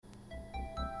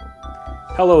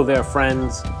Hello there,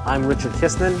 friends. I'm Richard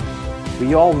Kistner.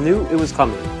 We all knew it was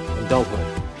coming. Adulthood,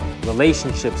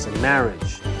 relationships and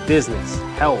marriage, business,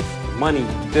 health, money,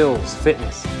 bills,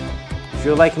 fitness. If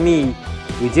you're like me,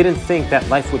 we didn't think that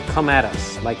life would come at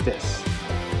us like this.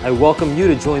 I welcome you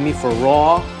to join me for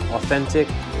raw,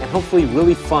 authentic, and hopefully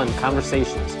really fun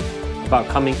conversations about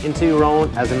coming into your own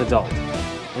as an adult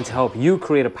and to help you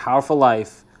create a powerful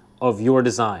life of your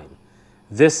design.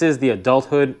 This is the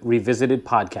Adulthood Revisited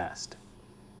podcast.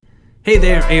 Hey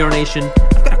there, AR Nation.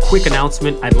 I've got a quick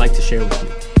announcement I'd like to share with you.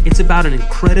 It's about an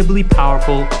incredibly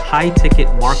powerful, high-ticket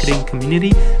marketing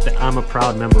community that I'm a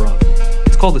proud member of.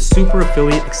 It's called the Super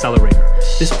Affiliate Accelerator.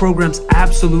 This program's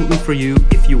absolutely for you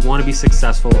if you want to be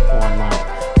successful online.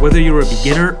 Whether you're a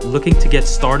beginner looking to get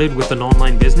started with an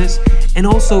online business, and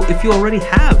also if you already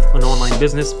have an online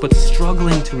business but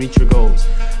struggling to reach your goals.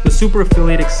 The Super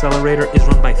Affiliate Accelerator is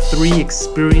run by 3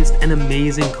 experienced and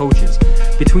amazing coaches.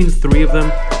 Between the 3 of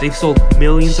them, they've sold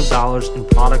millions of dollars in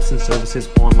products and services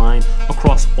online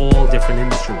across all different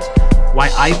industries. Why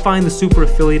I find the Super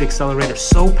Affiliate Accelerator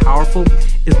so powerful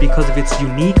is because of its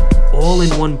unique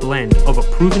all-in-one blend of a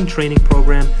proven training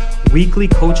program, weekly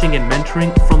coaching and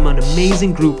mentoring from an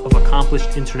amazing group of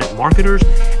accomplished internet marketers,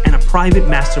 and a private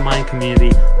mastermind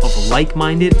community of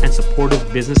like-minded and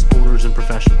supportive business owners and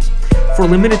professionals. For a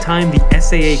limited time, the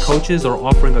SAA coaches are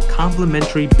offering a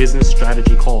complimentary business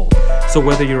strategy call. So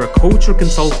whether you're a coach or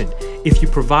consultant, if you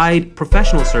provide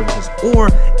professional services, or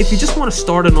if you just want to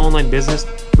start an online business,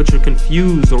 but you're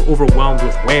confused or overwhelmed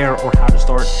with where or how to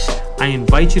start, I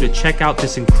invite you to check out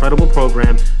this incredible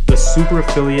program, the Super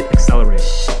Affiliate Accelerator.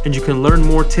 And you can learn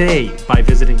more today by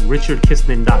visiting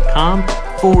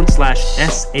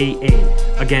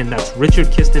richardkistner.com/SAA. Again, that's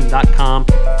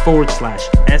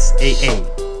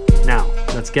richardkistner.com/SAA. Now,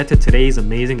 let's get to today's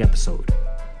amazing episode.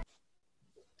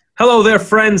 Hello there,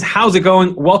 friends. How's it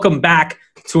going? Welcome back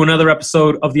to another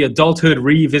episode of the Adulthood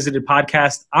Revisited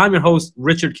podcast. I'm your host,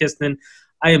 Richard Kistner.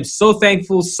 I am so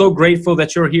thankful, so grateful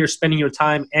that you're here spending your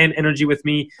time and energy with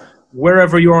me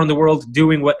wherever you are in the world,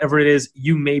 doing whatever it is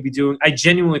you may be doing. I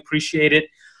genuinely appreciate it.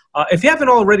 If you haven't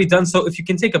already done so, if you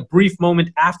can take a brief moment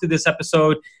after this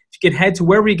episode, if you can head to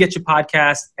wherever you get your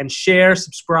podcast and share,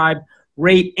 subscribe,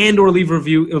 rate, and or leave a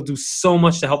review. It'll do so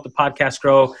much to help the podcast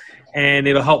grow, and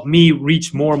it'll help me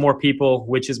reach more and more people,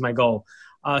 which is my goal.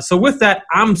 So with that,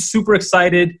 I'm super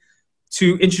excited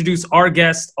to introduce our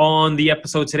guest on the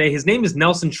episode today. His name is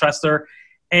Nelson Trester,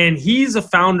 and he's a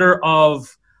founder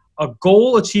of a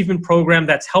goal achievement program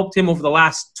that's helped him over the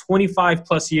last 25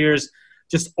 plus years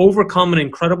just overcome an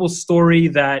incredible story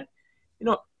that, you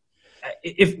know,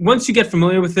 if once you get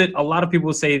familiar with it, a lot of people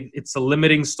will say it's a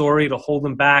limiting story to hold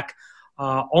them back,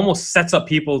 almost sets up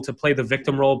people to play the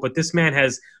victim role. But this man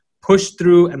has pushed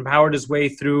through and powered his way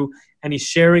through, and he's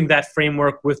sharing that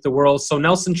framework with the world. So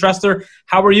Nelson Trester,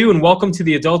 how are you? And welcome to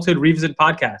the Adulthood Revisited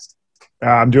podcast.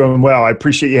 I'm doing well. I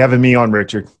appreciate you having me on,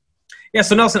 Richard. Yeah,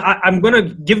 so Nelson, I'm going to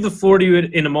give the floor to you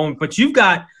in a moment, but you've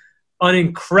got an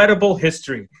incredible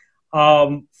history.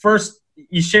 First,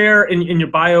 you share in your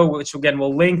bio, which again,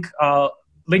 we'll link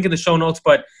in the show notes,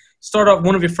 but start off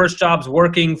one of your first jobs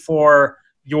working for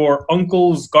your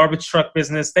uncle's garbage truck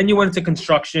business. Then you went into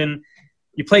construction.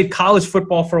 You played college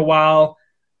football for a while,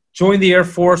 joined the Air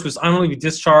Force, was honorably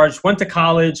discharged, went to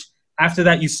college. After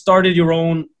that, you started your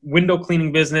own window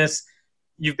cleaning business.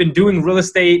 You've been doing real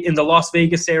estate in the Las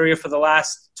Vegas area for the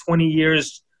last 20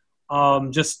 years,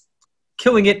 just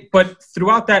killing it. But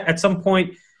throughout that, at some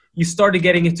point, you started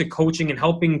getting into coaching and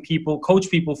helping people, coach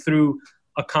people through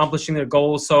accomplishing their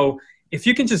goals. So if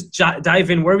you can just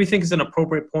dive in wherever you think is an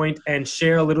appropriate point and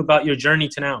share a little about your journey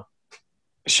to now.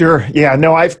 Sure. Yeah,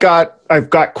 no, I've got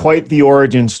quite the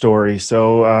origin story.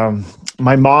 So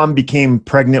my mom became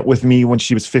pregnant with me when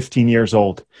she was 15 years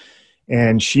old,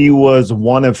 and she was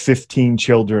one of 15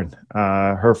 children.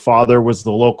 Her father was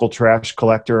the local trash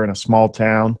collector in a small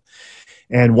town.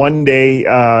 And one day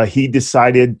he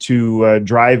decided to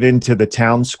drive into the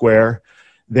town square.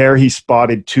 There he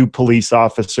spotted 2 police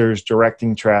officers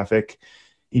directing traffic.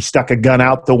 He stuck a gun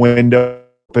out the window,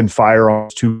 opened fire on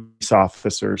 2 police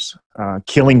officers,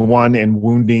 killing one and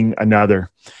wounding another.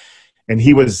 And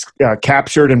he was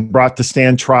captured and brought to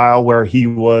stand trial where he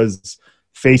was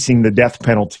facing the death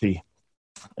penalty.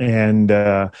 And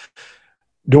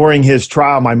during his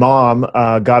trial, my mom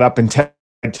got up and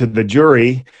testified to the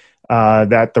jury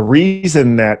that the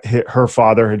reason that her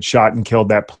father had shot and killed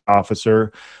that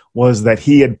officer was that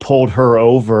he had pulled her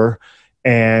over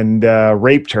and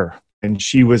raped her. And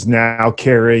she was now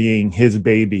carrying his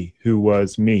baby, who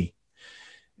was me.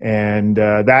 And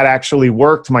that actually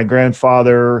worked. My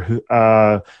grandfather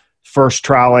first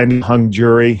trial and hung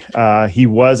jury. He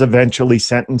was eventually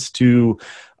sentenced to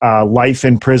life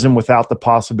in prison without the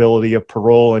possibility of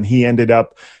parole, and he ended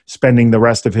up spending the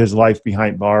rest of his life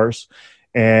behind bars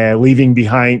and leaving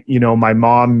behind, my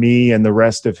mom, me, and the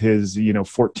rest of his,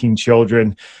 14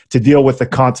 children to deal with the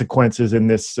consequences in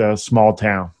this small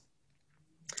town.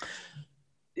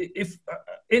 If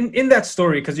in that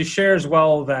story, because you share as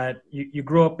well that you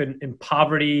grew up in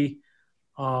poverty,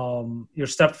 your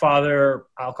stepfather,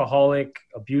 alcoholic,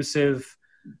 abusive.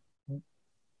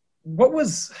 What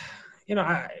was,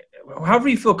 however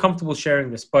you feel comfortable sharing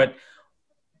this, but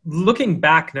looking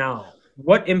back now,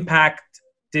 what impact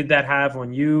did that have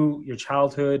on you, your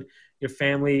childhood, your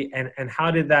family, and how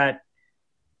did that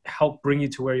help bring you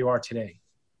to where you are today?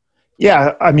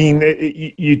 Yeah, I mean,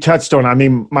 you touched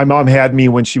on, my mom had me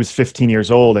when she was 15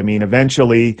 years old.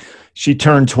 Eventually she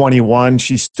turned 21.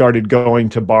 She started going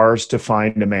to bars to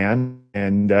find a man,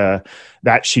 and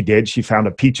that she did. She found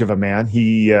a peach of a man.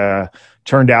 He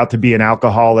turned out to be an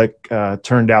alcoholic,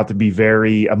 turned out to be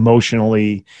very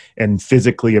emotionally and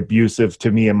physically abusive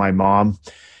to me and my mom.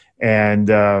 And,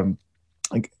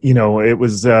 it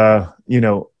was a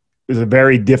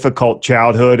very difficult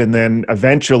childhood. And then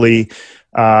eventually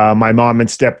my mom and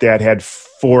stepdad had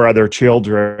 4 other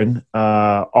children,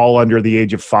 all under the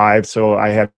age of 5. So I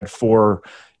had 4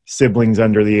 siblings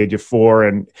under the age of 4.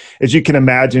 And as you can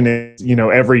imagine,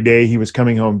 every day he was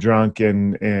coming home drunk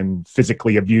and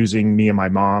physically abusing me and my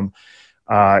mom.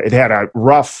 It had a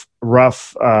rough,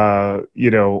 on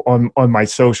my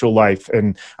social life.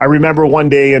 And I remember one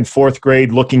day in 4th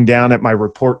grade looking down at my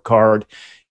report card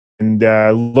and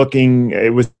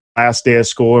it was the last day of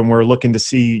school, and we're looking to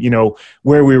see,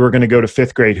 where we were going to go to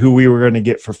 5th grade, who we were going to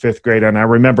get for 5th grade. And I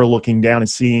remember looking down and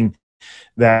seeing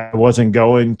that I wasn't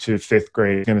going to 5th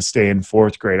grade, I was going to stay in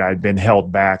 4th grade. I'd been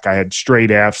held back. I had straight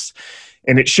Fs.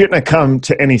 And it shouldn't have come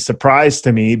to any surprise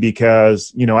to me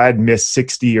because, I had missed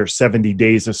 60 or 70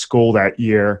 days of school that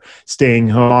year. Staying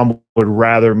home would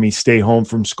rather me stay home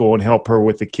from school and help her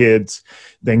with the kids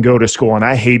than go to school. And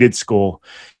I hated school.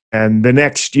 And the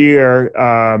next year,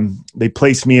 they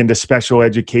placed me into special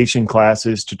education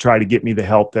classes to try to get me the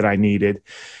help that I needed.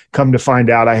 Come to find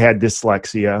out I had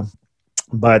dyslexia.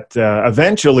 But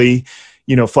eventually,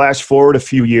 flash forward a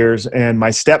few years, and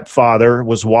my stepfather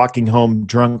was walking home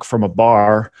drunk from a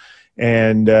bar,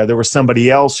 and there was somebody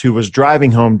else who was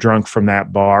driving home drunk from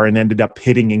that bar and ended up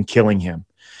hitting and killing him.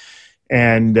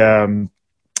 And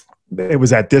it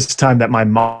was at this time that my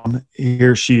mom,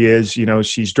 here she is,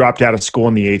 she's dropped out of school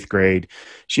in the 8th grade.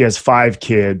 She has 5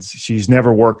 kids. She's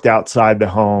never worked outside the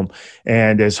home.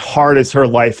 And as hard as her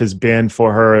life has been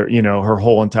for her, her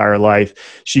whole entire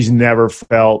life, she's never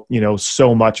felt,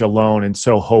 so much alone and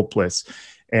so hopeless.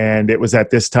 And it was at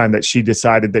this time that she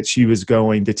decided that she was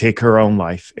going to take her own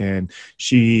life. And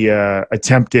she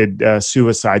attempted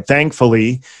suicide.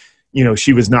 Thankfully,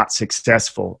 she was not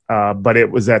successful, but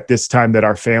it was at this time that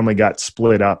our family got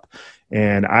split up,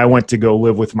 and I went to go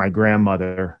live with my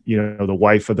grandmother, the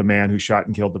wife of the man who shot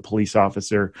and killed the police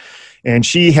officer. And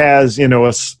she has,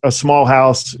 a small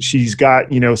house. She's got,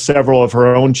 several of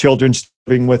her own children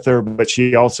living with her, but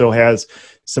she also has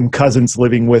some cousins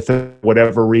living with her, for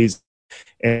whatever reason.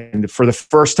 And for the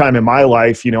first time in my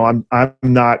life, I'm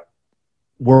not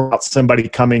worried about somebody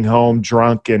coming home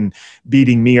drunk and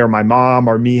beating me or my mom,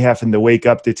 or me having to wake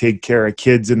up to take care of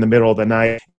kids in the middle of the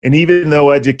night. And even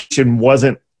though education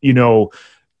wasn't,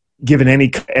 given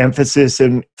any emphasis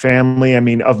in family,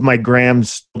 of my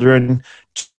grandchildren,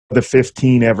 the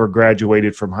 15 ever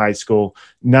graduated from high school.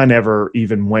 None ever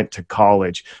even went to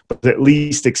college, but at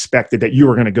least expected that you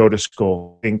were going to go to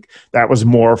school. I think that was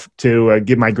more to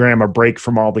give my grandma a break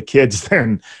from all the kids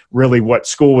than really what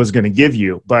school was going to give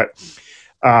you. But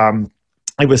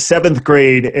it was 7th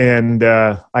grade, and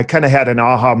I kind of had an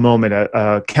aha moment.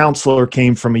 A counselor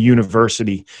came from a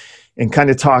university and kind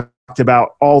of talked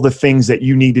about all the things that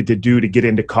you needed to do to get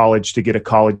into college, to get a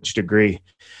college degree.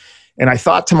 And I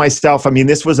thought to myself,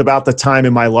 this was about the time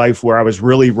in my life where I was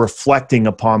really reflecting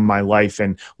upon my life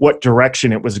and what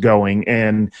direction it was going.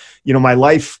 And, my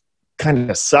life kind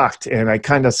of sucked, and I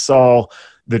kind of saw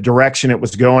the direction it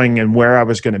was going and where I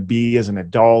was going to be as an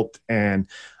adult. And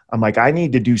I'm like, I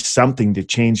need to do something to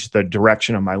change the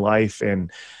direction of my life.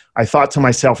 And I thought to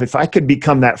myself, if I could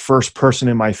become that first person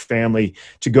in my family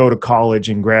to go to college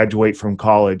and graduate from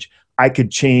college, I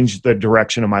could change the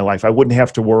direction of my life. I wouldn't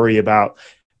have to worry about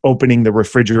opening the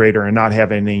refrigerator and not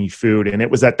having any food. And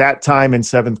it was at that time in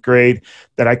 7th grade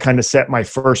that I kind of set my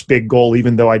first big goal,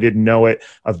 even though I didn't know it,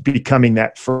 of becoming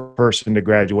that first person to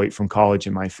graduate from college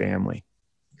in my family.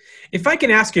 If I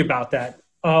can ask you about that.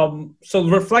 So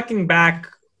reflecting back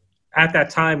at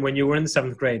that time when you were in the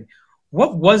 7th grade,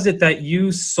 What was it that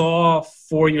you saw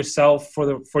for yourself,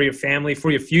 for your family, for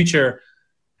your future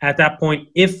at that point,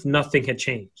 if nothing had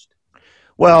changed?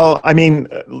 Well, I mean,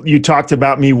 you talked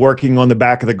about me working on the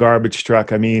back of the garbage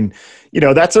truck. I mean,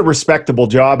 that's a respectable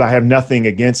job. I have nothing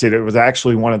against it. It was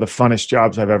actually one of the funnest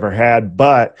jobs I've ever had,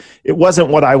 but it wasn't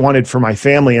what I wanted for my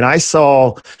family. And I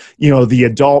saw, the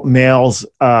adult males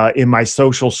in my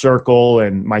social circle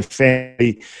and my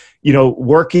family,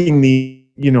 working the,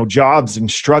 jobs and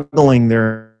struggling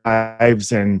their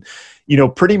lives. And,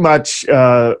 pretty much,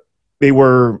 they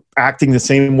were acting the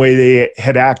same way they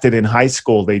had acted in high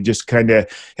school. They just kind of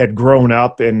had grown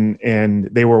up and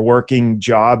they were working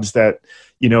jobs that,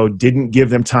 didn't give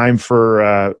them time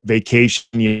for vacation,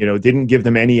 didn't give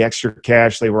them any extra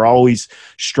cash. They were always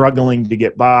struggling to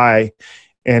get by.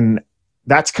 And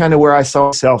that's kind of where I saw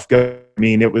myself go. I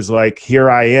mean, it was like,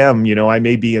 here I am, I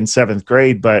may be in 7th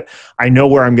grade, but I know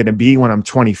where I'm going to be when I'm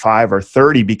 25 or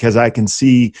 30 because I can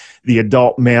see the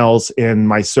adult males in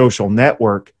my social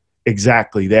network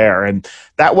exactly there. And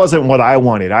that wasn't what I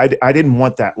wanted. I didn't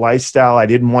want that lifestyle. I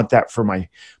didn't want that for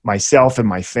myself and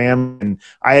my family. And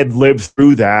I had lived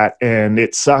through that and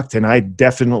it sucked. And I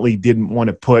definitely didn't want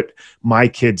to put my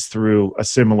kids through a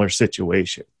similar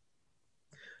situation.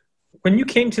 When you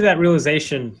came to that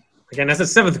realization, again, as a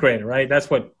 7th grader, right? That's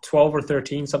what, 12 or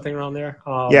 13, something around there?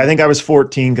 Yeah, I think I was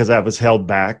 14 because I was held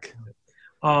back.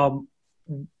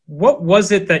 What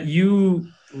was it that you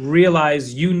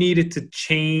realize you needed to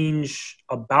change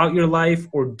about your life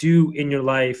or do in your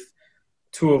life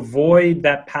to avoid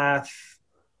that path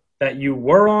that you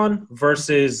were on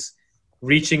versus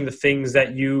reaching the things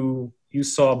that you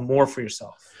saw more for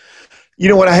yourself? You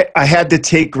know what? I had to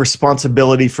take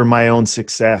responsibility for my own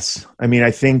success. I mean, I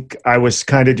think I was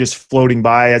kind of just floating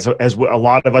by as a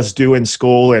lot of us do in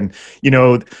school. And,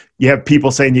 you have people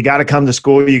saying, you got to come to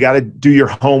school, you got to do your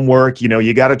homework,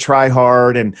 you got to try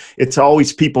hard. And it's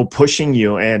always people pushing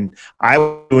you. And I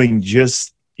was doing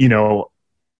just,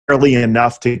 barely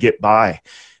enough to get by.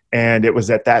 And it was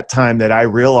at that time that I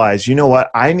realized, you know what,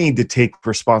 I need to take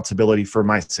responsibility for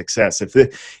my success. If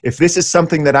this is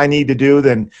something that I need to do,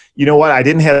 then you know what, I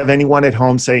didn't have anyone at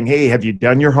home saying, hey, have you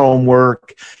done your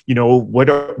homework? What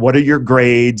are your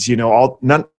grades?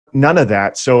 None of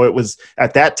that. So it was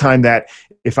at that time that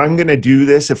if I'm going to do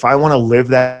this, if I want to live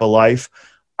that life,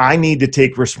 I need to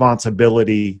take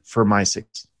responsibility for my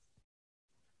success.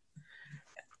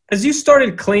 As you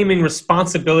started claiming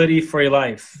responsibility for your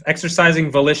life,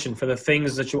 exercising volition for the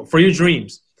things for your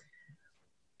dreams,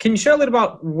 can you share a little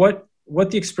about what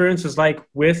the experience was like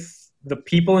with the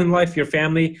people in life, your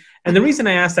family? And the reason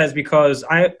I ask that is because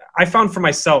I found for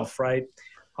myself, right?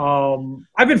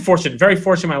 I've been fortunate, very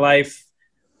fortunate in my life.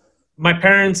 My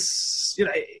parents,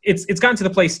 it's gotten to the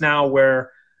place now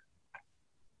where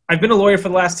I've been a lawyer for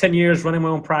the last 10 years, running my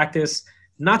own practice.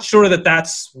 Not sure that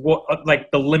that's what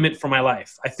like the limit for my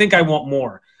life. I think I want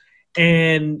more.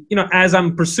 And, as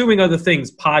I'm pursuing other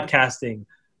things, podcasting,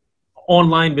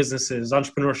 online businesses,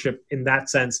 entrepreneurship in that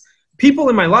sense, people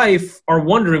in my life are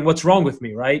wondering what's wrong with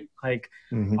me, right? Like,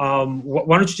 why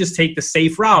don't you just take the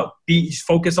safe route?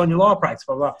 Focus on your law practice,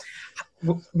 blah, blah,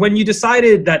 blah. When you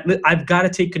decided that I've got to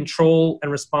take control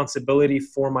and responsibility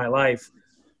for my life,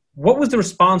 what was the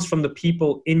response from the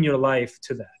people in your life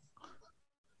to that?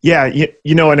 Yeah,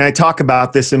 and I talk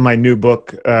about this in my new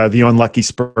book, The Unlucky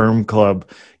Sperm Club.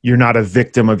 You're not a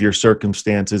victim of your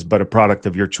circumstances, but a product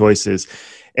of your choices.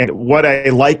 And what I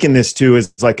liken this to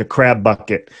is like a crab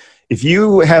bucket. If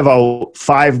you have a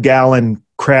 5-gallon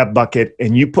crab bucket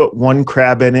and you put one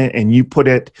crab in it and you put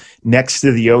it next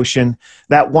to the ocean,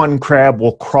 that one crab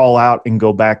will crawl out and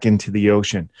go back into the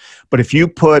ocean. But if you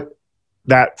put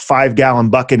that 5-gallon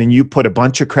bucket and you put a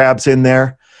bunch of crabs in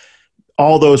there,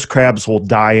 all those crabs will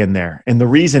die in there. And the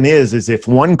reason is if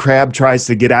one crab tries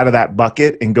to get out of that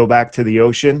bucket and go back to the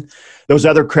ocean, those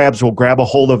other crabs will grab a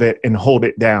hold of it and hold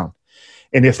it down.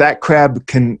 And if that crab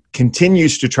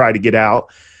continues to try to get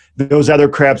out, those other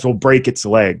crabs will break its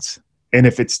legs. And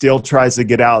if it still tries to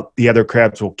get out, the other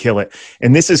crabs will kill it.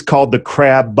 And this is called the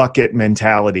crab bucket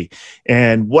mentality.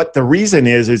 And what the reason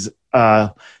is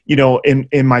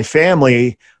in my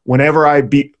family, whenever I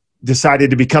decided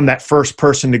to become that first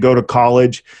person to go to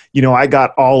college, I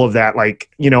got all of that. Like,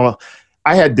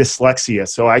 I had dyslexia,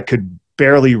 so I could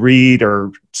barely read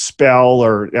or spell,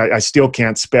 or I still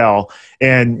can't spell.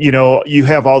 And, you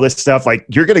have all this stuff like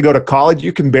you're going to go to college,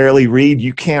 you can barely read,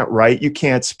 you can't write, you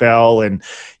can't spell. And,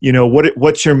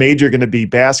 what's your major going to be?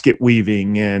 Basket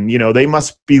weaving. And, they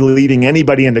must be leading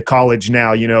anybody into college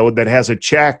now, that has a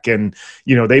check, and,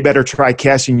 they better try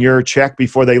cashing your check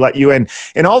before they let you in.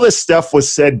 And all this stuff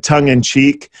was said tongue in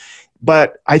cheek.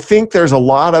 But I think there's a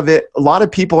lot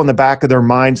of people in the back of their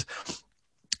minds.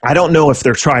 I don't know if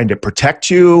they're trying to protect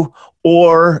you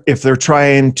or if they're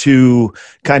trying to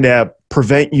kind of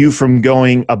prevent you from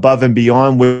going above and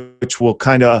beyond, which will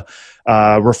kind of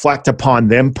reflect upon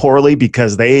them poorly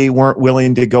because they weren't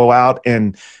willing to go out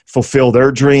and fulfill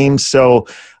their dreams. So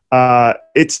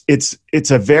it's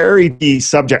a very deep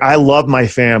subject. I love my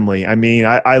family. I mean,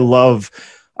 I love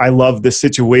the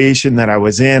situation that I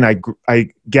was in. I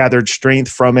gathered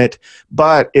strength from it,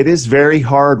 but it is very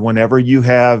hard whenever you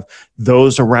have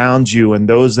those around you and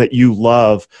those that you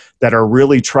love that are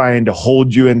really trying to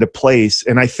hold you into place.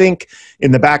 And I think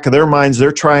in the back of their minds,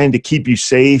 they're trying to keep you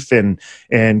safe and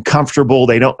comfortable.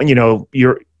 They don't,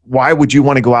 why would you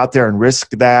want to go out there and risk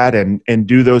that and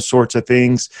do those sorts of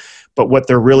things? But what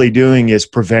they're really doing is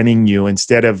preventing you.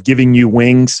 Instead of giving you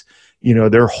wings,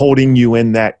 they're holding you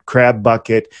in that crab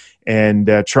bucket and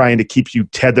trying to keep you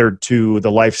tethered to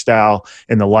the lifestyle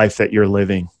and the life that you're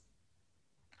living.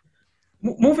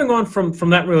 Moving on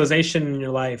from that realization in your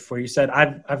life where you said,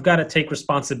 I've got to take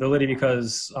responsibility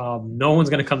because no one's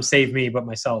going to come save me but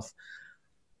myself.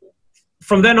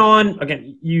 From then on,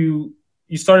 again, you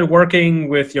started working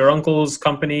with your uncle's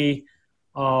company.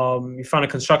 You found a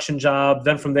construction job.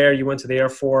 Then from there, you went to the Air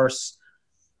Force.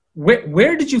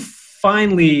 Where did you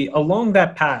finally, along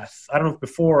that path, I don't know if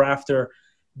before or after,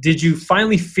 did you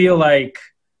finally feel like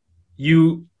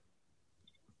you're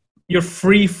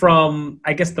free from,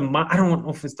 I guess, I don't know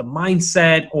if it's the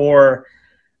mindset or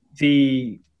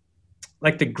the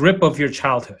grip of your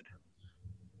childhood?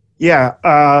 Yeah.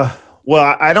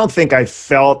 Well, I don't think I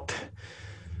felt,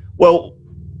 well,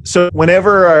 so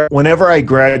whenever I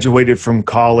graduated from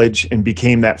college and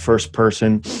became that first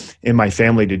person in my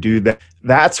family to do that,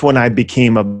 that's when I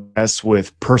became obsessed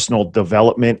with personal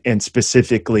development and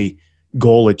specifically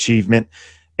goal achievement.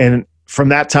 And from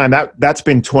that time, that's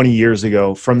been 20 years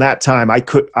ago. From that time, I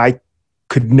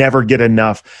could never get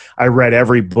enough. I read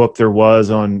every book there was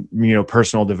on,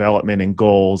 personal development and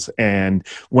goals, and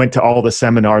went to all the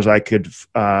seminars I could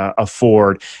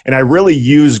afford. And I really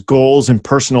used goals and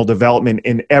personal development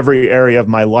in every area of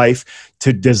my life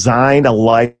to design a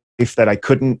life that I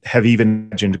couldn't have even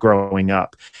imagined growing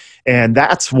up. And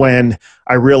that's when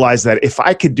I realized that if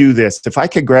I could do this, if I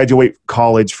could graduate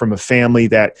college from a family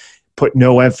that put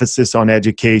no emphasis on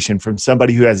education, from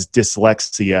somebody who has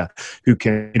dyslexia, who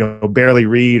can, barely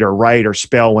read or write or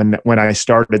spell when I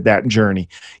started that journey.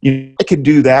 I could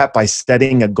do that by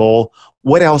setting a goal.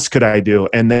 What else could I do?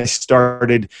 And then I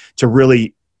started to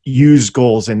really use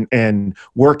goals and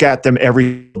work at them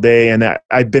every day. And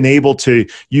I've been able to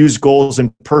use goals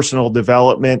and personal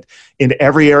development in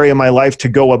every area of my life to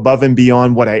go above and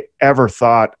beyond what I ever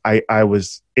thought I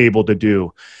was able to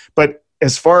do. But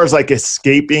as far as like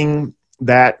escaping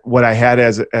what I had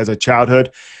as a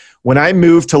childhood, when I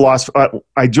moved to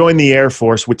I joined the Air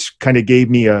Force, which kind of gave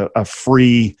me a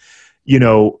free,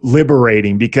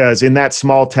 liberating, because in that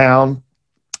small town,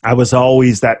 I was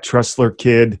always that Tressler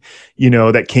kid,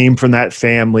 that came from that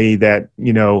family that,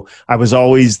 I was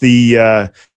always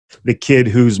the kid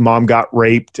whose mom got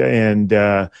raped and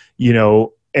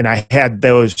I had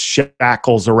those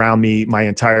shackles around me my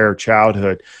entire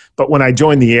childhood. But when I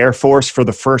joined the Air Force for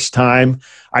the first time,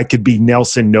 I could be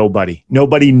Nelson Nobody.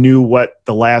 Nobody knew what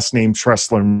the last name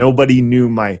Tressler, nobody knew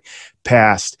my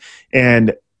past.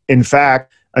 And in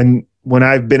fact, when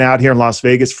I've been out here in Las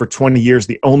Vegas for 20 years,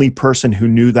 the only person who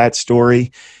knew that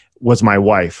story was my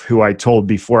wife, who I told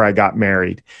before I got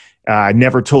married. I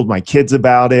never told my kids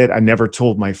about it. I never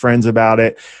told my friends about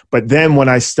it. But then when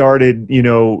I started,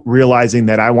 realizing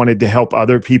that I wanted to help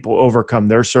other people overcome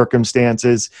their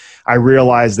circumstances, I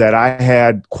realized that I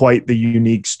had quite the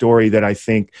unique story that I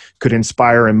think could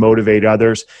inspire and motivate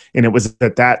others. And it was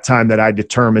at that time that I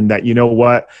determined that,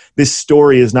 this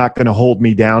story is not going to hold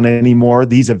me down anymore.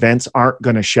 These events aren't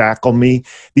going to shackle me.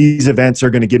 These events are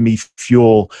going to give me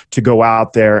fuel to go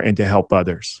out there and to help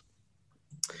others.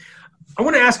 I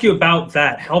want to ask you about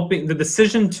that, the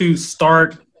decision to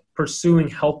start pursuing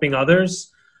helping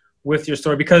others with your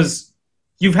story, because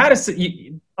you've had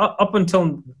up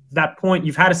until that point,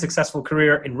 you've had a successful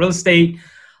career in real estate.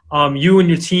 You and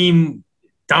your team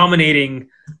dominating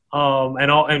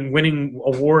and winning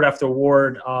award after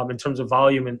award in terms of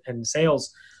volume and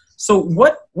sales. So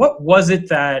what was it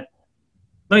that?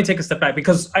 Let me take a step back,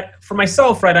 because for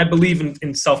myself, right, I believe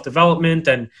in self-development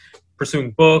and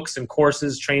pursuing books and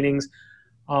courses, trainings.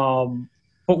 But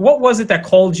what was it that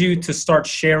called you to start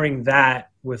sharing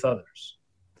that with others?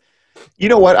 You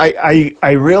know what?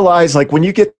 I realize, like, when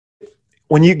you get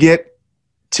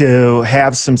to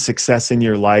have some success in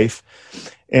your life,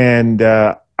 and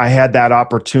I had that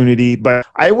opportunity, but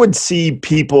I would see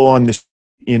people on the,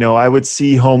 I would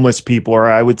see homeless people, or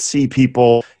I would see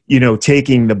people,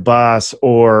 taking the bus,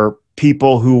 or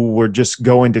people who were just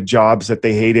going to jobs that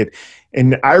they hated.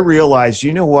 And I realized,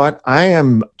 you know what? I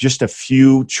am just a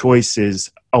few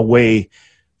choices away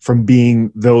from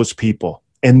being those people.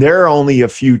 And there are only a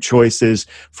few choices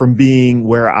from being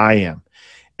where I am.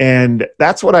 And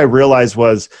that's what I realized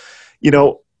was,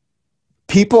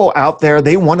 people out there,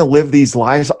 they want to live these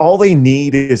lives. All they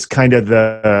need is kind of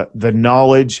the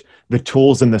knowledge, the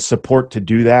tools, and the support to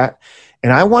do that.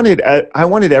 And I wanted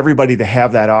everybody to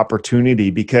have that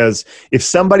opportunity, because if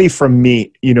somebody from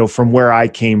me, from where I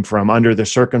came from, under the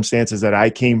circumstances that I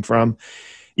came from,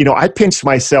 I pinch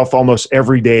myself almost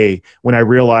every day when I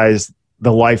realize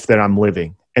the life that I'm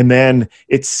living. And then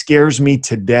it scares me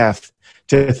to death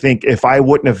to think, if I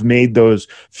wouldn't have made those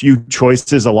few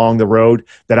choices along the road,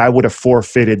 that I would have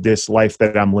forfeited this life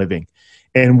that I'm living.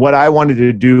 And what I wanted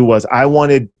to do was, I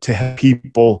wanted to have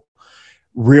people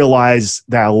realize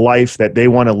that life that they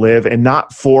want to live, and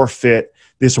not forfeit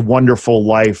this wonderful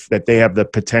life that they have the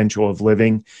potential of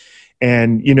living.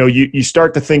 And, you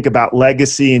start to think about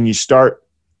legacy, and you start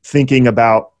thinking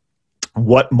about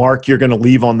what mark you're going to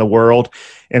leave on the world.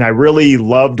 And I really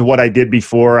loved what I did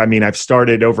before. I mean, I've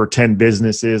started over 10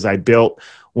 businesses. I built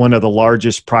one of the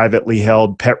largest privately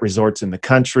held pet resorts in the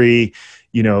country,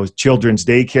 children's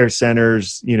daycare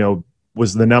centers,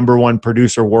 was the #1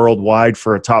 producer worldwide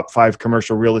for a top 5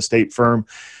 commercial real estate firm.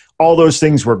 All those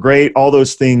things were great. All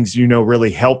those things,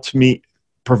 really helped me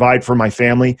provide for my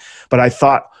family. But I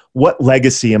thought, what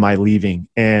legacy am I leaving?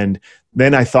 And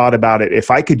then I thought about it.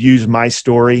 If I could use my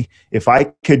story, if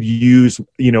I could use,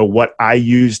 what I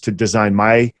used to design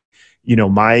my,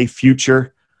 my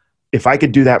future, if I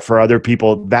could do that for other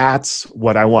people, that's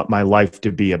what I want my life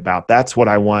to be about. That's what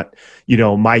I want,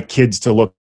 my kids to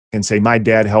look and say, my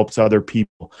dad helps other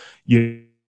people,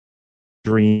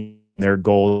 dream their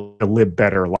goal to live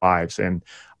better lives. And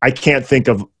I can't think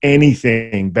of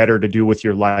anything better to do with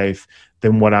your life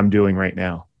than what I'm doing right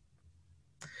now.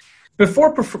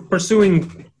 Before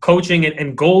pursuing coaching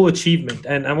and goal achievement,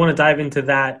 and I want to dive into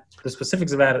that, the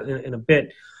specifics of that in a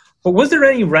bit, but was there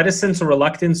any reticence or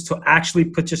reluctance to actually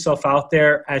put yourself out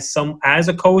there as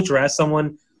a coach, or as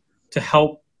someone to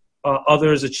help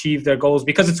others achieve their goals?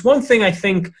 Because it's one thing, I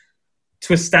think,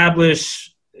 to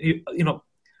establish,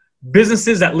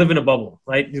 businesses that live in a bubble,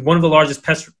 right? One of the largest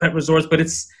pet resorts, but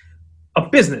it's a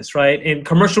business, right? In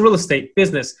commercial real estate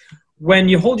business, when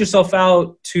you hold yourself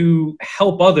out to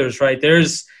help others, right?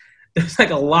 There's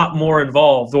like a lot more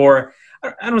involved, or I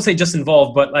don't want to say just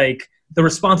involved, but like the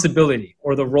responsibility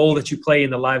or the role that you play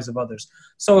in the lives of others.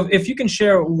 So if you can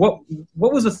share what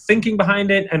was the thinking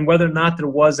behind it, and whether or not there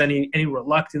was any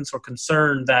reluctance or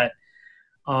concern that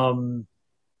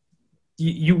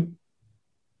you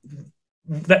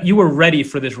were ready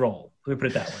for this role. Let me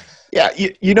put it that way.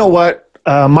 Yeah. You know what?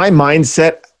 My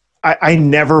mindset, I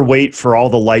never wait for all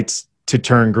the lights to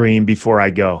turn green before I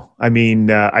go. I mean,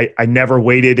 I never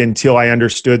waited until I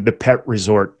understood the pet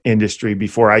resort industry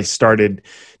before I started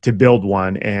to build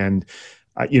one. And,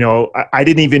 I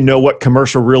didn't even know what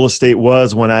commercial real estate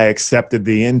was when I accepted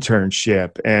the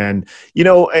internship. And,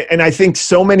 and I think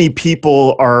so many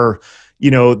people are,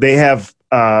 they have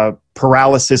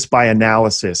paralysis by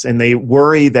analysis, and they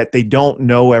worry that they don't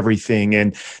know everything.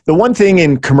 And the one thing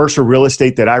in commercial real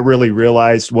estate that I really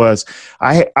realized was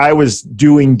I was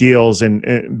doing deals,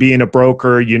 and being a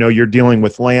broker, you're dealing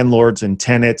with landlords and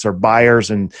tenants, or buyers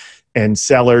and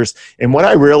sellers. And what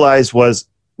I realized was,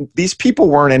 these people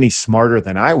weren't any smarter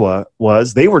than I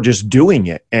was. They were just doing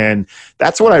it. And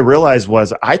that's what I realized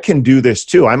was, I can do this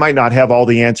too. I might not have all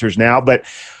the answers now, but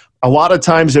a lot of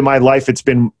times in my life, it's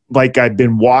been like I've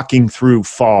been walking through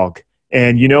fog.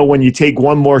 And, when you take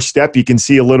one more step, you can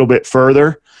see a little bit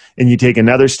further, and you take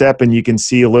another step and you can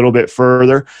see a little bit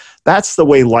further. That's the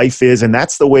way life is. And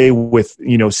that's the way with,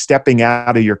 stepping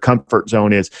out of your comfort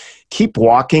zone is. Keep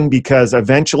walking, because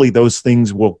eventually those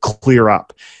things will clear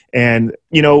up. And,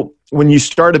 when you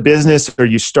start a business, or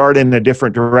you start in a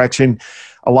different direction,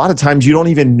 a lot of times you don't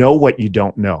even know what you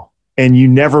don't know. And you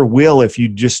never will if you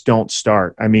just don't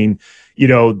start. I mean,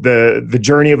 the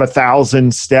journey of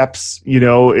 1,000 steps,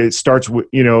 it starts with,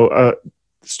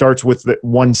 the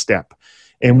one step.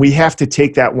 And we have to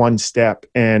take that one step.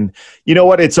 And you know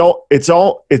what? It's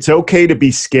okay to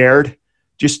be scared.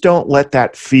 Just don't let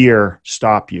that fear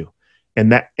stop you.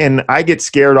 And I get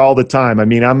scared all the time. I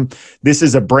mean, this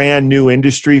is a brand new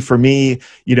industry for me.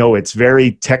 It's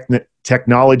very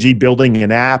technology, building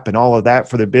an app and all of that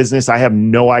for the business. I have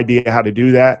no idea how to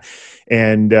do that.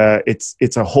 And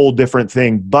it's a whole different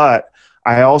thing. But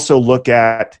I also look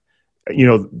at,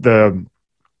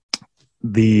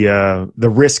 the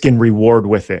risk and reward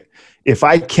with it. If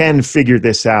I can figure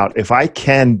this out, if I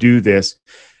can do this,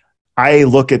 I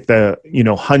look at the,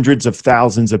 hundreds of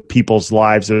thousands of people's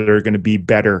lives that are going to be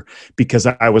better because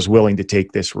I was willing to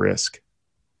take this risk.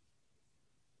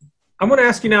 I'm going to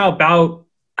ask you now about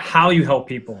how you help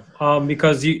people,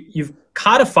 because you've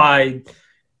codified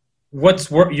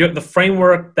the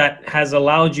framework that has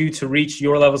allowed you to reach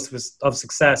your levels of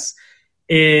success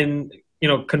in,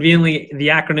 conveniently the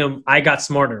acronym I Got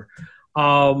Smarter.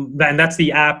 And that's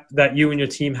the app that you and your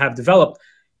team have developed.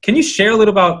 Can you share a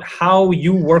little about how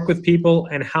you work with people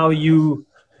and how you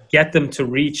get them to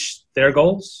reach their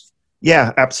goals?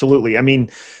 Yeah, absolutely. I mean,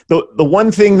 the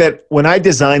one thing that when I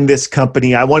designed this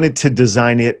company, I wanted to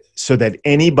design it so that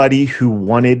anybody who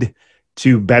wanted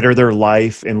to better their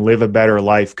life and live a better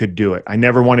life could do it. I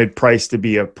never wanted price to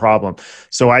be a problem.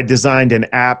 So I designed an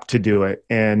app to do it.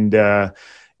 And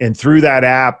through that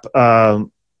app,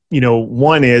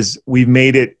 one is we've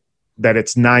made it that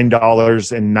it's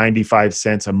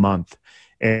 $9.95 a month.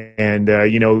 And there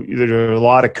are a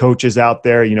lot of coaches out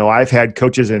there. I've had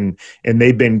coaches and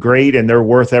they've been great and they're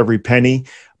worth every penny.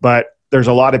 But there's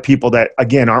a lot of people that,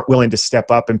 again, aren't willing to step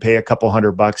up and pay a couple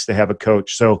 $100 to have a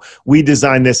coach. So we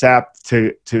designed this app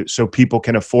so people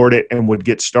can afford it and would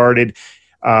get started.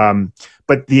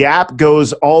 But the app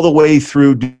goes all the way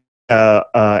through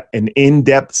an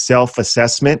in-depth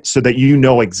self-assessment so that you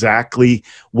know exactly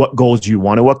what goals you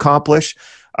want to accomplish.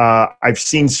 I've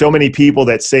seen so many people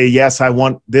that say, yes, I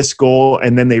want this goal.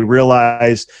 And then they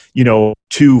realize,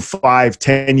 2, 5,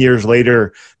 10 years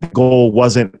later, the goal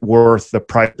wasn't worth the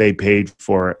price they paid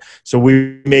for it. So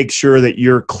we make sure that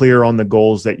you're clear on the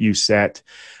goals that you set.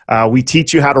 We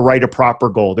teach you how to write a proper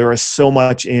goal. There is so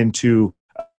much into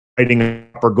writing a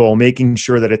proper goal, making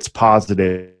sure that it's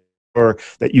positive or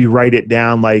that you write it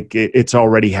down like it's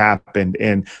already happened.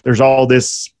 And there's all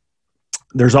these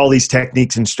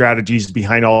techniques and strategies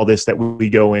behind all this that we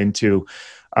go into.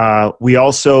 We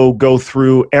also go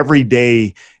through every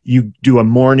day. You do a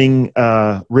morning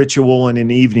ritual and an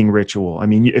evening ritual. I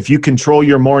mean, if you control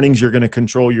your mornings, you're going to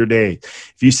control your day.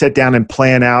 If you sit down and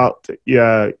plan out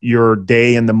your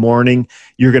day in the morning,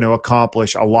 you're going to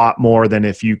accomplish a lot more than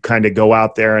if you kind of go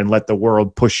out there and let the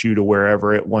world push you to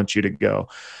wherever it wants you to go.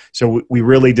 So we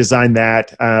really designed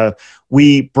that.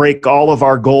 We break all of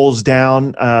our goals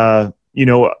down.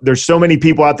 There's so many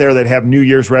people out there that have New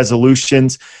Year's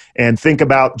resolutions, and think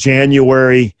about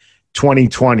January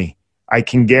 2020. I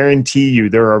can guarantee you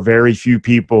there are very few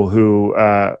people who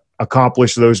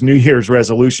accomplish those New Year's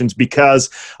resolutions because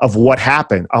of what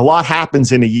happened. A lot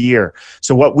happens in a year.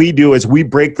 So what we do is we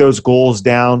break those goals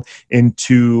down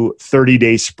into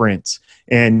 30-day sprints.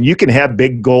 And you can have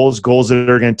big goals that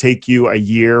are going to take you a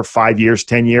year, 5 years,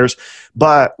 10 years.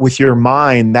 But with your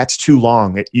mind, that's too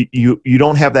long. You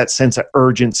don't have that sense of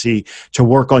urgency to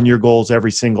work on your goals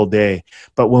every single day.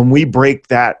 But when we break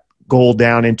that goal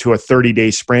down into a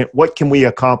 30-day sprint, what can we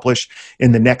accomplish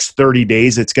in the next 30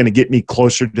 days? It's going to get me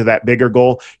closer to that bigger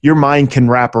goal. Your mind can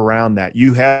wrap around that.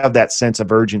 You have that sense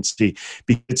of urgency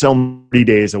because it's only 30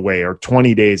 days away or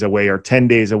 20 days away or 10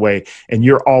 days away. And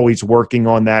you're always working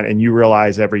on that and you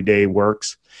realize every day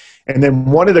works. And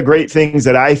then one of the great things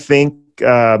that I think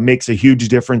makes a huge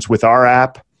difference with our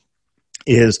app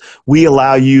is we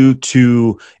allow you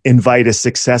to invite a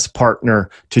success partner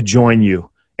to join you.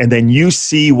 And then you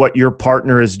see what your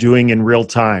partner is doing in real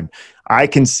time. I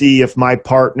can see if my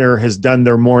partner has done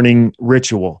their morning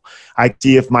ritual. I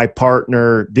see if my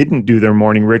partner didn't do their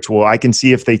morning ritual. I can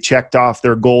see if they checked off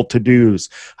their goal to-dos.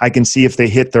 I can see if they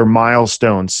hit their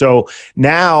milestones. So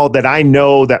now that I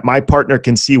know that my partner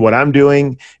can see what I'm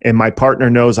doing and my partner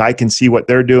knows I can see what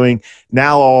they're doing,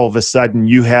 now all of a sudden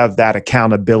you have that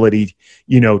accountability,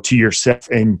 to yourself.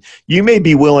 And you may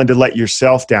be willing to let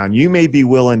yourself down. You may be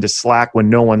willing to slack when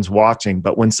no one's watching.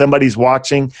 But when somebody's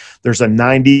watching, there's a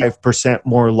 95%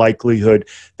 more likelihood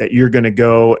that you're going to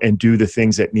go and do the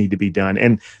things that need to be done.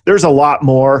 And there's a lot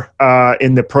more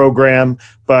in the program.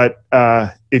 But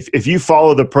if you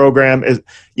follow the program,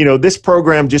 this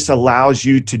program just allows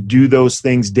you to do those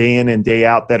things day in and day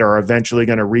out that are eventually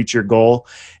going to reach your goal.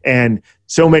 And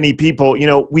so many people,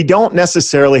 we don't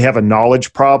necessarily have a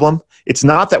knowledge problem. It's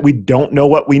not that we don't know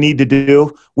what we need to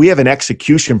do. We have an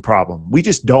execution problem. We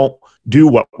just don't do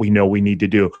what we know we need to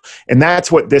do. And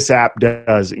that's what this app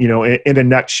does, in a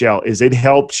nutshell, is it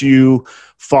helps you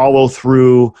follow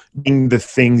through doing the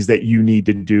things that you need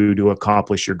to do to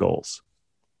accomplish your goals.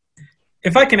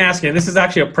 If I can ask you, and this is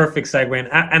actually a perfect segue,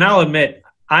 and I'll admit,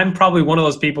 I'm probably one of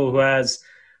those people who has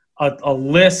a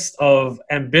list of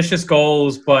ambitious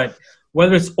goals, but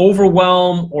whether it's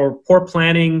overwhelm or poor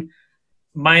planning,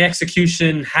 my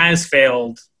execution has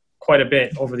failed quite a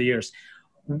bit over the years.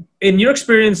 In your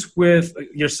experience with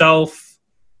yourself,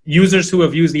 users who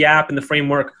have used the app and the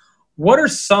framework, what are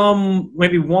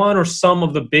maybe one or some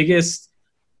of the biggest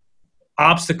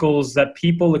obstacles that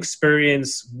people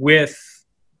experience with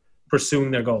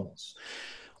pursuing their goals?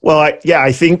 Well,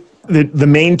 I think the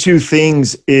main two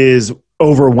things is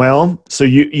overwhelm. So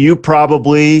you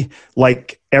probably,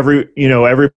 like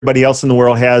everybody else in the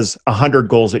world, has 100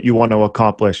 goals that you want to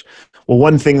accomplish. Well,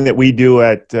 one thing that we do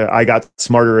at I Got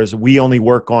Smarter is we only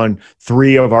work on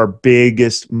 3 of our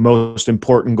biggest, most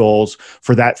important goals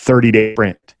for that 30-day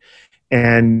sprint.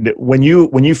 And when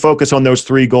you focus on those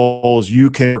 3 goals, you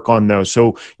can work on those.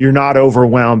 So you're not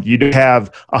overwhelmed. You do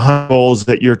have 100 goals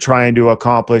that you're trying to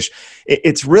accomplish.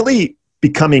 It's really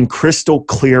becoming crystal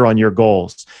clear on your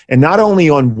goals, and not only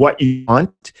on what you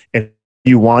want and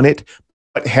you want it,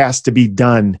 but has to be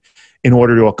done in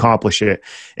order to accomplish it.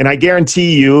 And I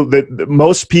guarantee you that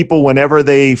most people, whenever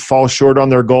they fall short on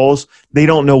their goals, they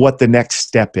don't know what the next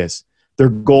step is. Their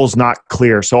goal's not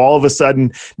clear. So all of a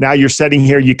sudden, now you're sitting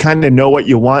here, you kind of know what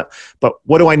you want, but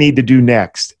what do I need to do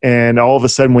next? And all of a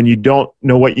sudden, when you don't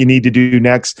know what you need to do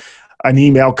next, an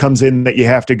email comes in that you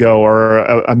have to go, or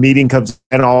a meeting comes in,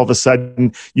 and all of a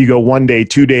sudden you go 1 day,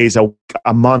 2 days,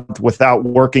 a month without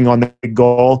working on the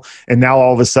goal. And now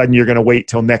all of a sudden you're going to wait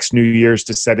till next New Year's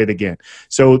to set it again.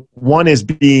 So one is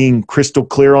being crystal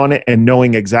clear on it and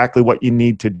knowing exactly what you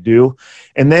need to do.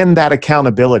 And then that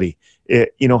accountability,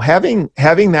 having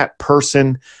that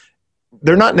person,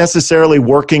 they're not necessarily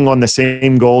working on the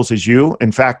same goals as you.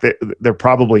 In fact, they're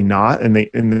probably not, and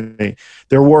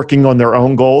they're working on their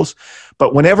own goals.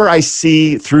 But whenever I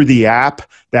see through the app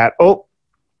that,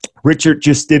 Richard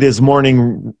just did his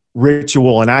morning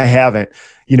ritual and I haven't,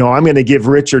 I'm going to give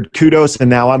Richard kudos, and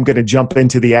now I'm going to jump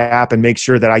into the app and make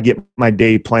sure that I get my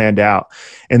day planned out.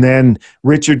 And then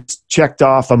Richard checked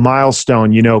off a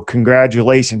milestone,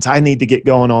 congratulations, I need to get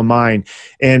going on mine.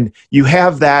 And you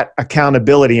have that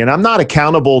accountability. And I'm not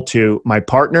accountable to my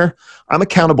partner, I'm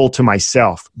accountable to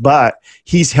myself, but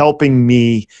he's helping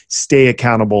me stay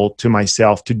accountable to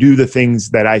myself to do the things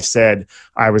that I said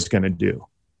I was going to do.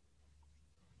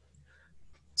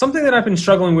 Something that I've been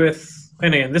struggling with,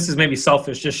 and again, this is maybe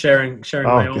selfish, just sharing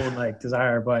my own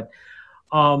desire, but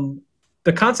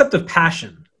the concept of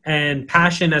passion and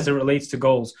passion as it relates to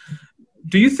goals.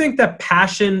 Do you think that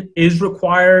passion is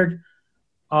required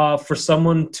for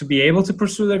someone to be able to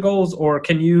pursue their goals, or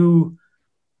can you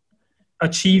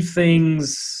achieve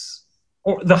things,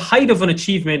 or the height of an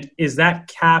achievement, is that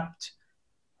capped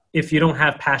if you don't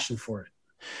have passion for it?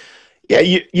 Yeah,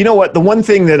 you know what? The one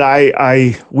thing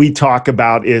that we talk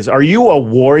about is, are you a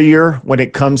warrior when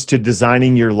it comes to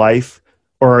designing your life,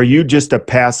 or are you just a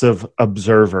passive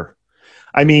observer?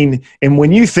 I mean, and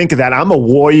when you think of that, I'm a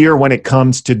warrior when it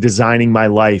comes to designing my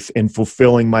life and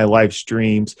fulfilling my life's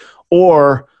dreams,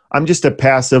 or I'm just a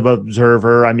passive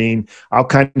observer. I mean, I'll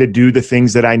kind of do the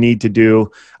things that I need to do.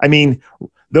 I mean,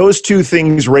 those two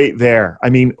things right there. I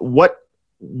mean,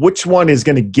 which one is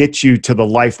going to get you to the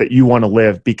life that you want to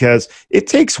live? Because it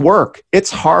takes work. It's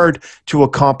hard to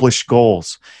accomplish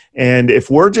goals. And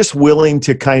if we're just willing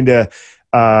to kind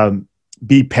of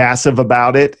be passive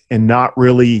about it and not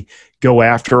really go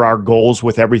after our goals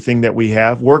with everything that we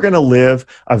have, we're going to live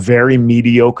a very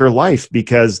mediocre life,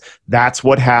 because that's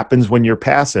what happens when you're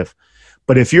passive.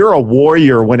 But if you're a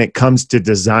warrior when it comes to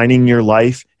designing your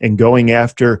life and going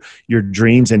after your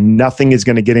dreams, and nothing is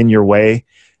going to get in your way,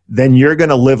 then you're going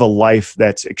to live a life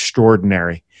that's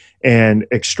extraordinary. And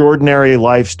extraordinary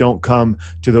lives don't come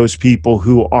to those people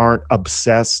who aren't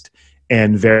obsessed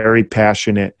and very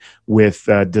passionate with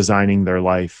designing their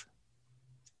life.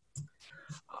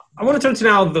 I want to turn to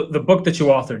now the book that you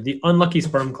authored, The Unlucky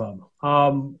Sperm Club.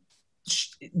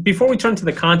 Before we turn to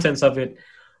the contents of it,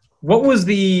 what was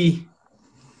the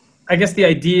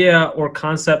idea or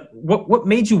concept? What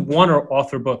made you want to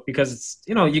author a book? Because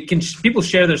it's, people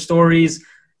share their stories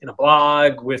in a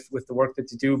blog with the work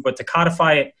that you do, but to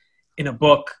codify it in a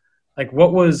book,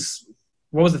 what was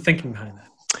the thinking behind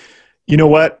that? You know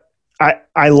what?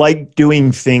 I like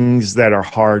doing things that are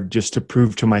hard just to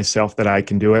prove to myself that I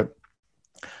can do it.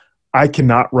 I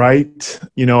cannot write.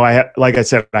 Like I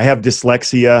said, I have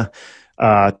dyslexia.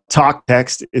 Talk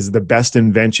text is the best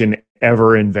invention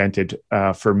ever invented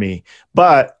for me.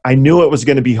 But I knew it was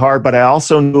going to be hard, but I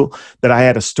also knew that I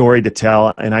had a story to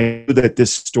tell, and I knew that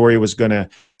this story was going to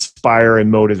inspire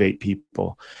and motivate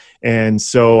people. And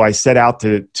so I set out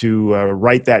to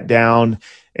write that down,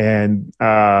 and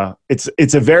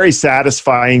it's a very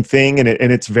satisfying thing, and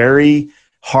it's very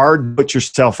hard to put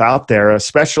yourself out there,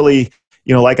 especially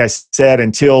like I said,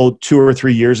 until 2 or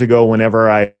 3 years ago, whenever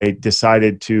I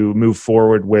decided to move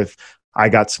forward with I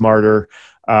Got Smarter,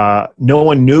 no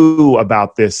one knew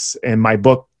about this. And my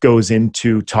book goes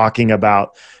into talking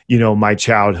about, my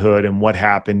childhood and what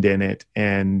happened in it.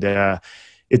 And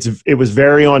it was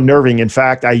very unnerving. In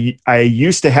fact, I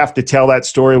used to have to tell that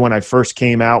story when I first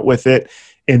came out with it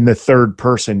in the third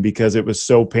person, because it was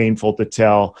so painful to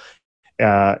tell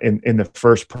in the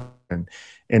first person.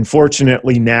 And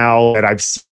fortunately, now that I've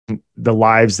seen the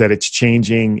lives that it's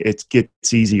changing, it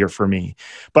gets easier for me.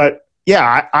 But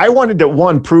yeah, I wanted to,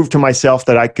 one, prove to myself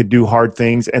that I could do hard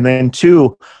things. And then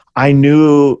two, I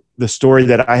knew the story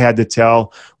that I had to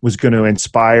tell was going to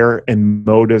inspire and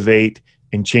motivate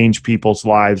and change people's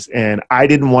lives. And I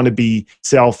didn't want to be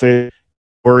selfish,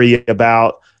 worry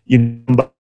about,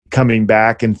 coming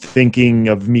back and thinking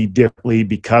of me differently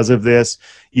because of this.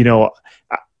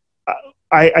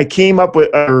 I came up with,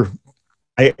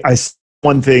 I said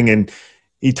one thing, and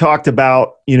he talked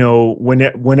about,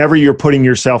 whenever you're putting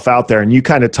yourself out there, and you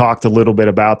kind of talked a little bit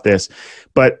about this,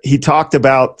 but he talked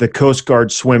about the Coast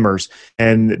Guard swimmers,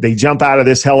 and they jump out of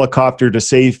this helicopter to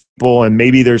save people, and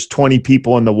maybe there's 20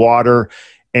 people in the water,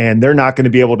 and they're not going to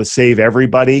be able to save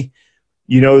everybody.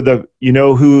 You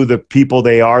know who the people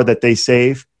they are that they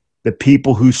save? The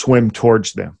people who swim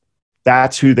towards them.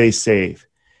 That's who they save.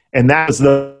 And that's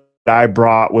the I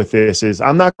brought with this is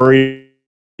I'm not worried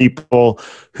people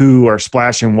who are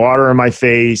splashing water in my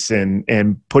face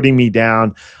and putting me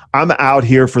down. I'm out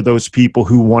here for those people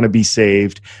who want to be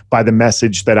saved by the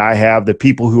message that I have, the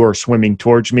people who are swimming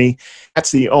towards me. That's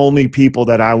the only people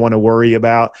that I want to worry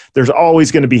about. There's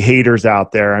always going to be haters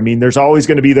out there. I mean, there's always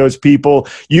going to be those people.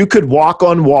 You could walk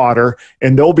on water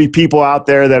and there'll be people out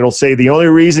there that'll say the only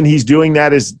reason he's doing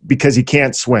that is because he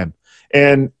can't swim.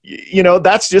 And,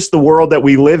 that's just the world that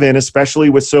we live in, especially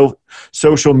with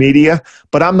social media.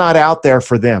 But I'm not out there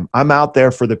for them. I'm out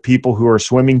there for the people who are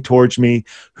swimming towards me,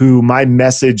 who my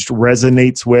message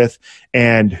resonates with,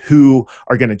 and who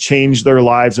are going to change their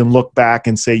lives and look back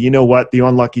and say, you know what, the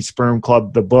Unlucky Sperm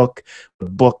Club, the book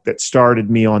that started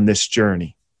me on this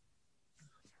journey.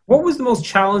 What was the most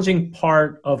challenging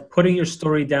part of putting your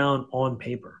story down on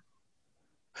paper?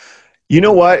 You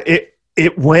know what?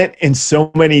 It went in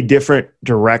so many different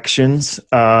directions.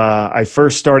 I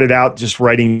first started out just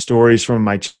writing stories from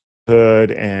my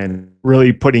childhood and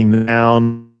really putting them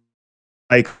down.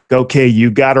 Like, okay,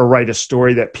 you got to write a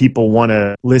story that people want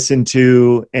to listen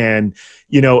to. And,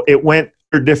 it went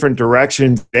different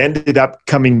directions. It ended up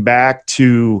coming back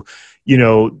to,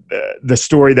 the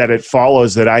story that it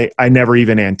follows that I never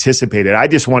even anticipated. I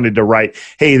just wanted to write,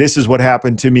 hey, this is what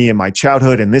happened to me in my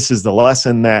childhood, and this is the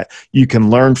lesson that you can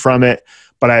learn from it.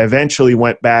 But I eventually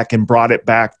went back and brought it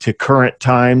back to current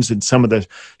times and some of the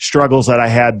struggles that I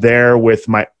had there with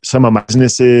some of my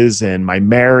businesses and my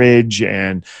marriage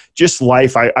and just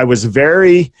life. I was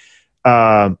very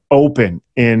open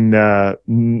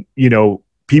in,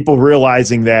 people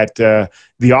realizing that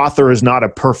the author is not a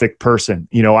perfect person.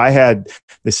 I had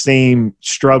the same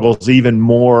struggles, even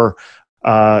more,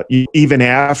 even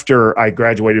after I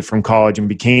graduated from college and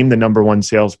became the #1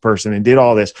 salesperson and did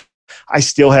all this. I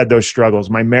still had those struggles.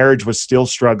 My marriage was still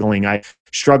struggling. I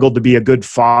struggled to be a good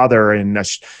father, and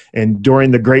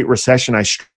during the Great Recession, I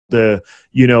struggled to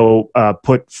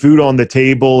put food on the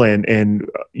table and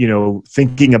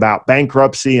thinking about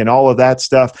bankruptcy and all of that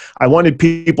stuff. I wanted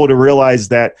people to realize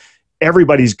that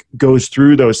everybody goes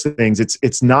through those things.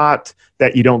 It's not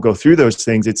that you don't go through those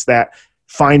things. It's that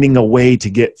finding a way to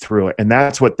get through it. And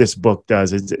that's what this book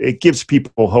does. It gives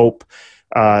people hope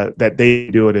that they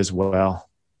do it as well.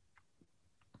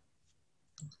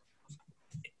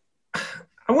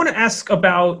 I want to ask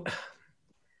about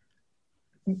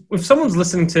if someone's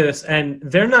listening to this and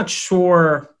they're not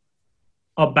sure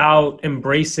about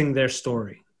embracing their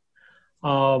story.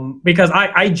 Because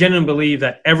I genuinely believe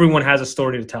that everyone has a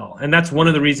story to tell. And that's one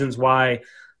of the reasons why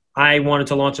I wanted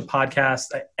to launch a podcast.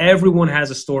 Everyone has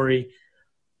a story.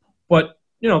 But,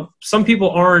 some people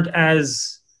aren't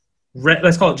as,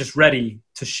 let's call it just ready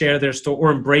to share their story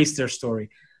or embrace their story.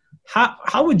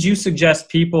 How would you suggest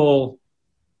people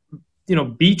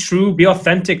be true, be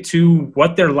authentic to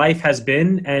what their life has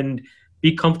been and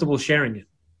be comfortable sharing it?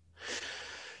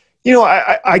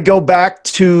 I go back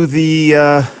to the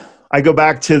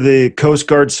Coast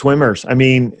Guard swimmers. I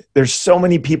mean, there's so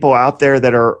many people out there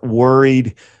that are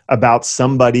worried about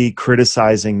somebody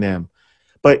criticizing them,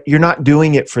 but you're not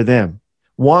doing it for them.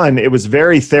 One, it was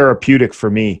very therapeutic for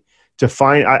me to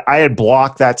find, I had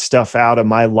blocked that stuff out of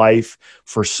my life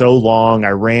for so long.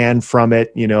 I ran from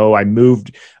it. I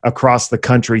moved across the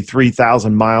country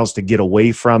 3,000 miles to get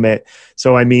away from it.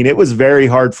 So, it was very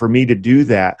hard for me to do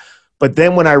that. But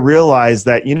then when I realized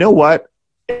that, you know what,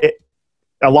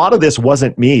 a lot of this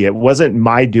wasn't me. It wasn't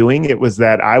my doing. It was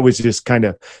that I was just kind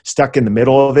of stuck in the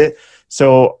middle of it.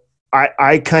 So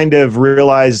I kind of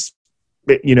realized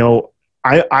that,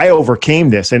 I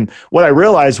overcame this. And what I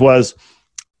realized was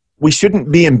we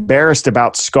shouldn't be embarrassed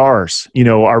about scars,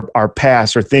 our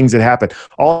past or things that happened.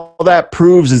 All that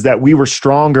proves is that we were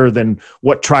stronger than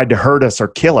what tried to hurt us or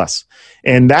kill us.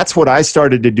 And that's what I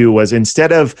started to do, was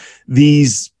instead of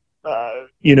these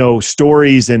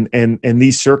stories and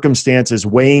these circumstances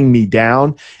weighing me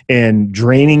down and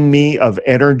draining me of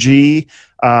energy,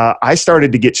 I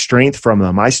started to get strength from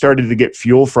them. I started to get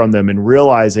fuel from them, and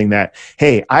realizing that,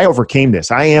 hey, I overcame this.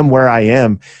 I am where I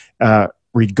am,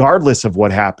 regardless of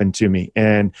what happened to me.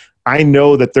 And I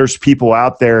know that there's people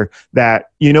out there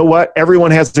that,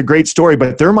 everyone has a great story,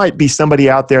 but there might be somebody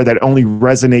out there that only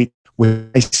resonates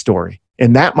with my story.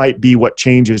 And that might be what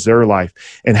changes their life.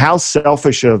 And how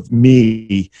selfish of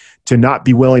me to not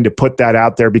be willing to put that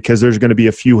out there, because there's going to be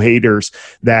a few haters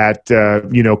that,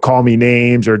 call me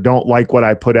names or don't like what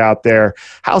I put out there.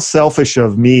 How selfish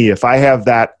of me if I have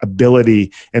that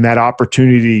ability and that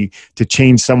opportunity to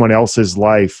change someone else's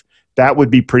life. That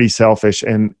would be pretty selfish.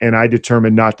 And I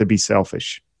determined not to be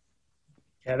selfish.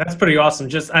 Yeah, that's pretty awesome.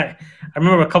 I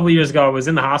remember a couple of years ago, I was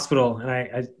in the hospital and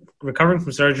I recovering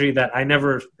from surgery that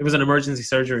it was an emergency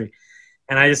surgery.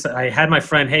 And I had my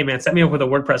friend, hey man, set me up with a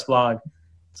WordPress blog.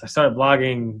 So I started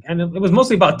blogging, and it was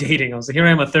mostly about dating. I was like, here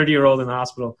I am, a 30-year-old in the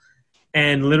hospital.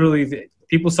 And literally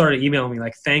people started emailing me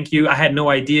like, thank you. I had no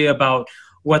idea about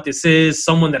what this is.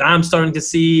 Someone that I'm starting to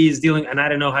see is dealing, and I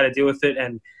didn't know how to deal with it.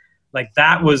 And like,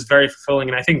 that was very fulfilling.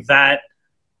 And I think that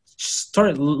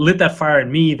lit that fire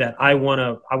in me that I want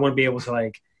to be able to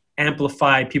like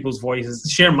amplify people's voices,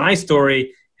 share my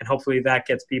story, and hopefully that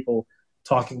gets people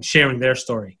talking, sharing their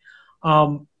story. I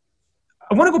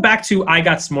want to go back to I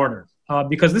Got Smarter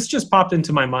because this just popped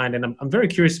into my mind, and I'm very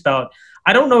curious about.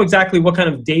 I don't know exactly what kind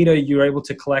of data you're able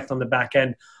to collect on the back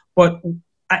end, but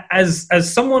as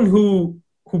someone who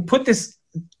put this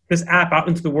app out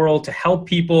into the world to help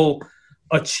people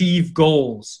achieve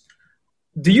goals,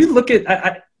 do you look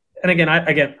at? And again,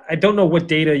 I don't know what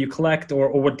data you collect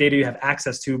or what data you have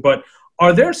access to, but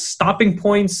are there stopping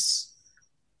points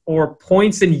or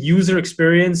points in user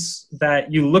experience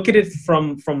that you look at it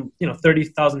from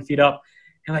 30,000 feet up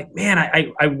and like, man,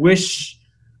 I wish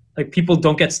like people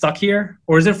don't get stuck here?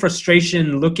 Or is there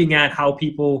frustration looking at how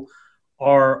people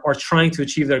are trying to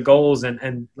achieve their goals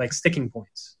and like sticking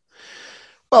points?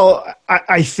 Well,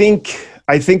 I think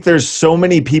there's so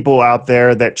many people out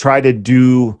there that try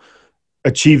to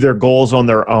achieve their goals on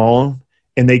their own,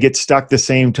 and they get stuck the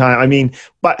same time. I mean,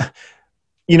 but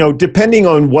depending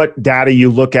on what data you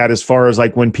look at, as far as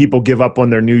like when people give up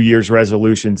on their New Year's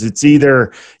resolutions, it's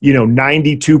either,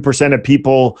 92% of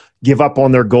people give up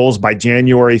on their goals by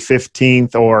January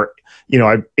 15th, or,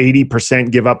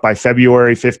 80% give up by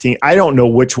February 15th. I don't know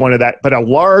which one of that, but a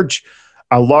large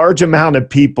amount of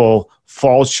people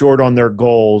fall short on their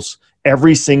goals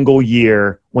every single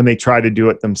year when they try to do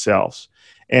it themselves.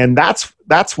 And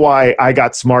that's why I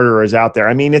Got Smarter is out there.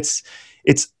 I mean, it's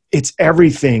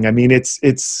everything. I mean, it's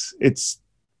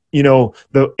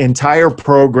the entire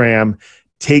program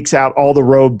takes out all the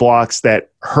roadblocks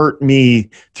that hurt me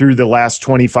through the last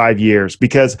 25 years,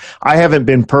 because I haven't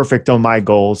been perfect on my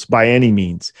goals by any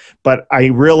means. But I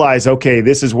realize, okay,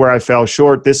 this is where I fell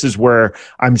short. This is where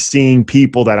I'm seeing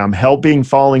people that I'm helping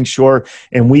falling short,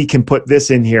 and we can put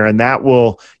this in here, and that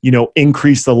will,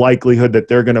 increase the likelihood that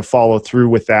they're going to follow through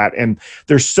with that. And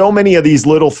there's so many of these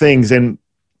little things. And,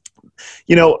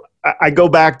 I go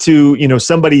back to,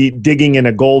 somebody digging in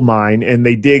a gold mine, and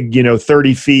they dig,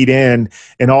 30 feet in,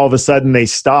 and all of a sudden they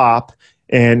stop.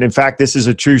 And in fact, this is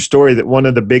a true story, that one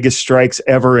of the biggest strikes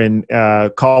ever in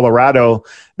Colorado,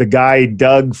 the guy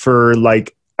dug for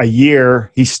like a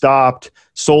year. He stopped,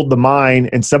 sold the mine,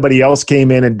 and somebody else came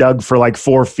in and dug for like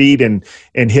 4 feet and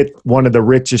hit one of the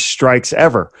richest strikes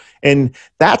ever. And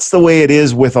that's the way it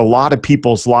is with a lot of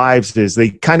people's lives, is they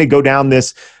kind of go down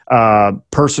this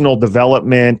personal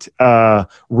development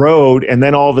road, and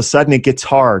then all of a sudden it gets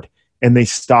hard and they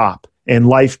stop, and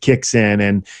life kicks in,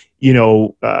 and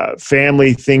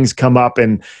family things come up,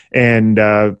 and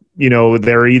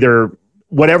they're either,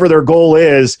 whatever their goal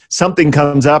is, something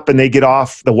comes up and they get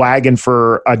off the wagon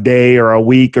for a day or a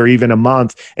week or even a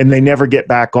month, and they never get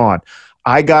back on.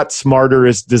 I Got Smarter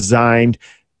is designed,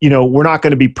 we're not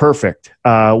going to be perfect.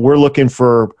 We're looking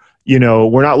for,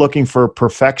 we're not looking for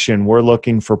perfection. We're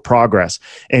looking for progress.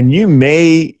 And you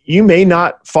may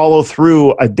not follow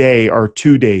through a day or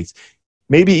 2 days,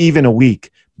 maybe even a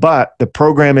week, but the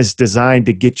program is designed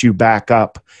to get you back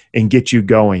up and get you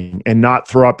going and not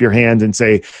throw up your hands and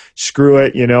say, screw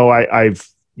it. I've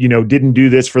didn't do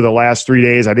this for the last 3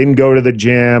 days. I didn't go to the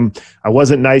gym. I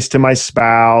wasn't nice to my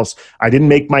spouse. I didn't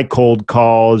make my cold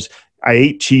calls. I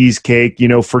ate cheesecake,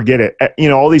 forget it.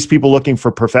 All these people looking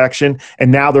for perfection,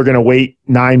 and now they're going to wait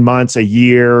 9 months, a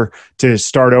year to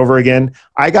start over again.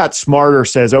 I Got Smarter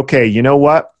says, okay, you know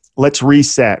what? Let's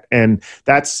reset. And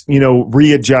that's,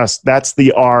 readjust. That's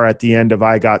the R at the end of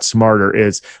I Got Smarter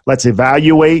is let's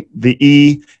evaluate. The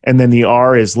E and then the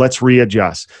R is let's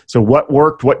readjust. So what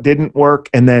worked, what didn't work,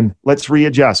 and then let's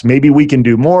readjust. Maybe we can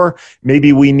do more.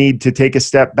 Maybe we need to take a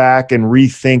step back and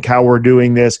rethink how we're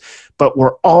doing this. But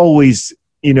we're always,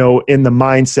 in the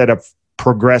mindset of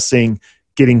progressing,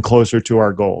 getting closer to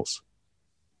our goals.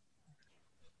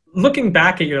 Looking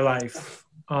back at your life,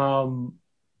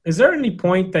 is there any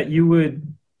point that you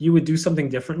would do something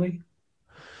differently?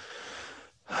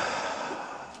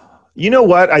 You know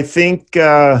what? I think,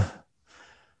 you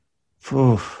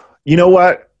know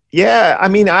what? Yeah, I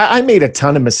made a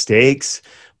ton of mistakes.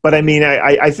 But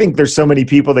I think there's so many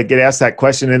people that get asked that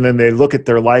question and then they look at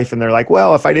their life and they're like,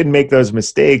 well, if I didn't make those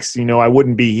mistakes, I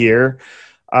wouldn't be here.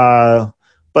 But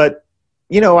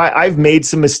I've made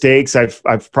some mistakes.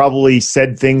 I've probably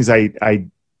said things I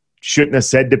shouldn't have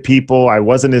said to people. I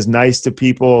wasn't as nice to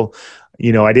people.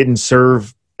 I didn't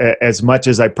serve as much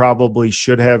as I probably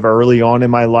should have early on in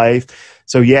my life.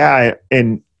 So yeah,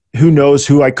 and who knows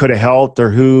who I could have helped or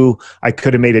who I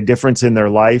could have made a difference in their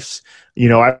lives.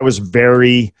 I was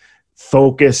very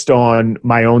focused on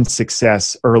my own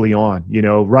success early on,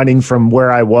 running from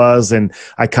where I was. And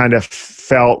I kind of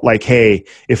felt like, hey,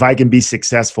 if I can be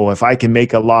successful, if I can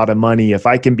make a lot of money, if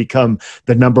I can become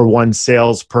the number one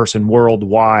salesperson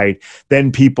worldwide,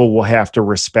 then people will have to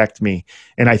respect me.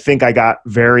 And I think I got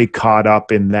very caught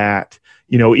up in that,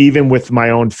 even with my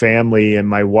own family and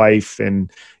my wife. And,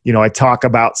 I talk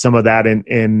about some of that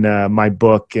in my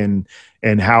book and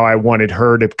how I wanted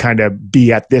her to kind of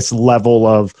be at this level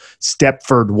of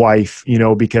Stepford wife,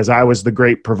 because I was the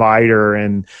great provider.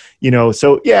 And,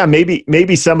 so yeah,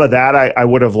 maybe some of that I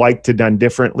would have liked to done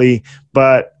differently,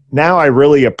 but now I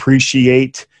really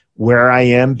appreciate where I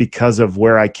am because of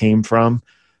where I came from.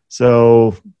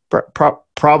 So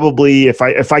probably if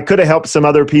I could have helped some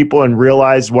other people and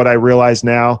realized what I realize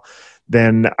now,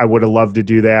 then I would have loved to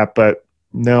do that. But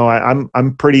no,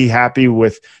 I'm pretty happy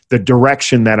with the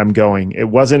direction that I'm going. It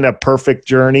wasn't a perfect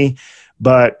journey,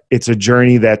 but it's a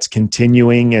journey that's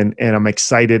continuing, and I'm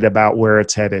excited about where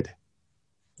it's headed.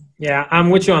 Yeah, I'm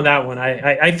with you on that one.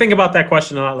 I think about that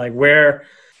question a lot, like where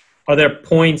are there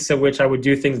points at which I would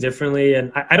do things differently?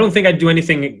 And I don't think I'd do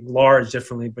anything large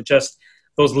differently, but just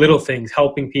those little things,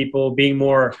 helping people, being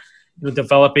more,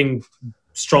 developing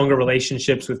stronger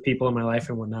relationships with people in my life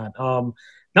and whatnot.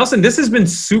 Nelson, this has been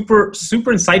super,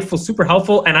 super insightful, super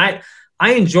helpful. And I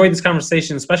enjoyed this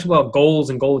conversation, especially about goals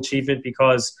and goal achievement,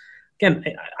 because again,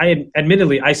 I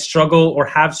admittedly, I struggle or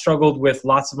have struggled with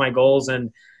lots of my goals.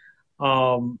 And,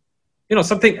 one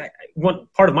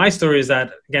part of my story is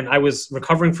that, again, I was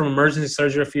recovering from emergency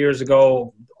surgery a few years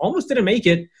ago, almost didn't make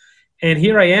it. And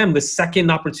here I am, the second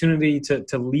opportunity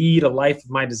to lead a life of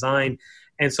my design.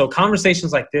 And so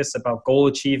conversations like this about goal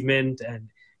achievement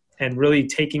and really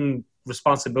taking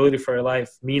responsibility for your life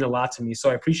mean a lot to me.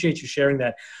 So I appreciate you sharing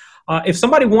that. If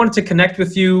somebody wanted to connect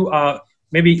with you,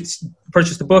 maybe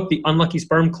purchase the book, The Unlucky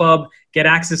Sperm Club, get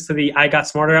access to the I Got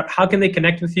Smarter app, how can they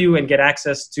connect with you and get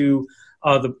access to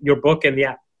your book and the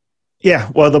app?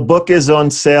 Yeah, well, the book is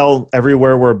on sale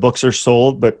everywhere where books are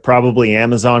sold, but probably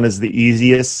Amazon is the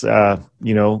easiest. The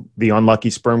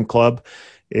Unlucky Sperm Club.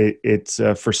 It's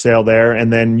for sale there.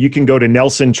 And then you can go to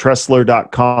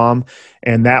nelsontressler.com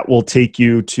and that will take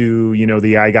you to,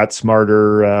 the I Got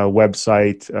Smarter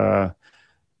website.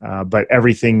 But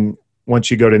everything, once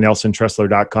you go to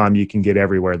nelsontressler.com, you can get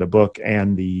everywhere, the book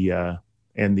and the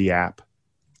app.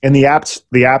 And the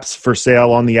app's for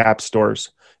sale on the app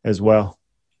stores as well.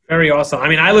 Very awesome.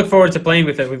 I look forward to playing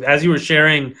with it. As you were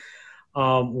sharing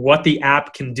what the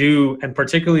app can do, and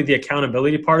particularly the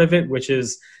accountability part of it, which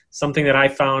is something that I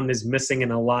found is missing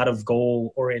in a lot of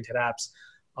goal-oriented apps.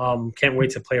 Can't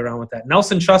wait to play around with that.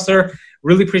 Nelson Tressler,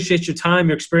 really appreciate your time,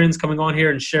 your experience coming on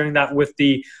here and sharing that with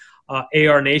the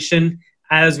AR Nation.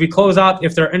 As we close out,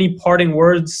 if there are any parting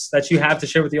words that you have to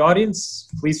share with the audience,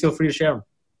 please feel free to share them.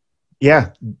 Yeah,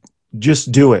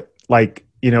 just do it.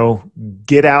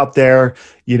 Get out there,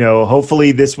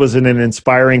 hopefully this was an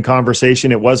inspiring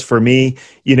conversation. It was for me,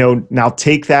 now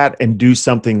take that and do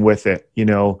something with it.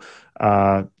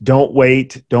 Don't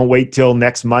wait till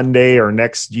next Monday or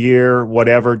next year,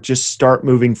 whatever. Just start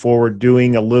moving forward,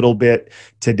 doing a little bit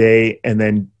today and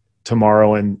then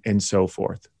tomorrow and so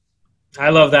forth. I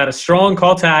love that. A strong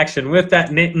call to action. With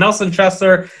that, Nelson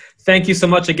Tressler, thank you so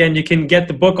much. Again, you can get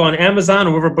the book on Amazon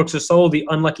or wherever books are sold, The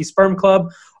Unlucky Sperm Club.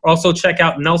 Also check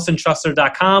out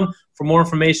nelsontressler.com for more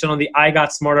information on the I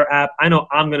Got Smarter app. I know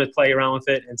I'm going to play around with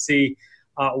it and see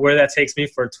where that takes me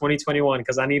for 2021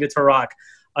 because I need it to rock.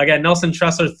 Again, Nelson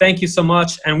Tressler, thank you so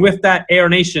much. And with that, AR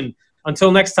Nation,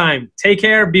 until next time, take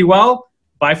care, be well,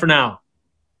 bye for now.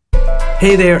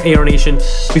 Hey there, AR Nation.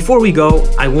 Before we go,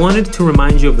 I wanted to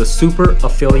remind you of the Super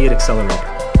Affiliate Accelerator.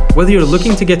 Whether you're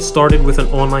looking to get started with an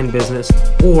online business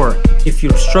or if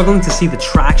you're struggling to see the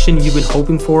traction you've been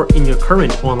hoping for in your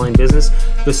current online business,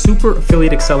 the Super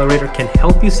Affiliate Accelerator can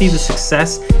help you see the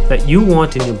success that you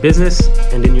want in your business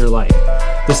and in your life.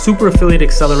 The Super Affiliate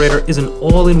Accelerator is an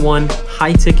all-in-one,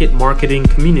 high-ticket marketing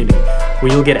community where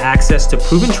you'll get access to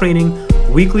proven training,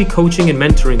 weekly coaching and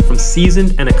mentoring from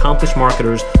seasoned and accomplished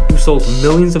marketers who've sold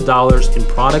millions of dollars in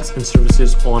products and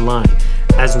services online,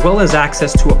 as well as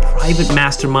access to a private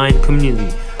mastermind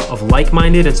community of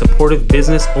like-minded and supportive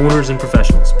business owners and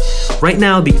professionals. Right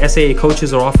now, the SAA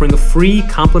coaches are offering a free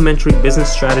complimentary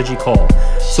business strategy call.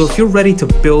 So if you're ready to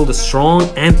build a strong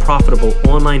and profitable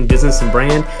online business and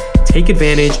brand, take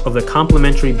advantage of the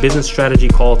complimentary business strategy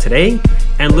call today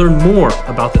and learn more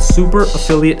about the Super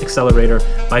Affiliate Accelerator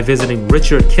by visiting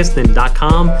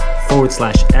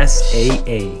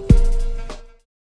richardkiston.com/SAA.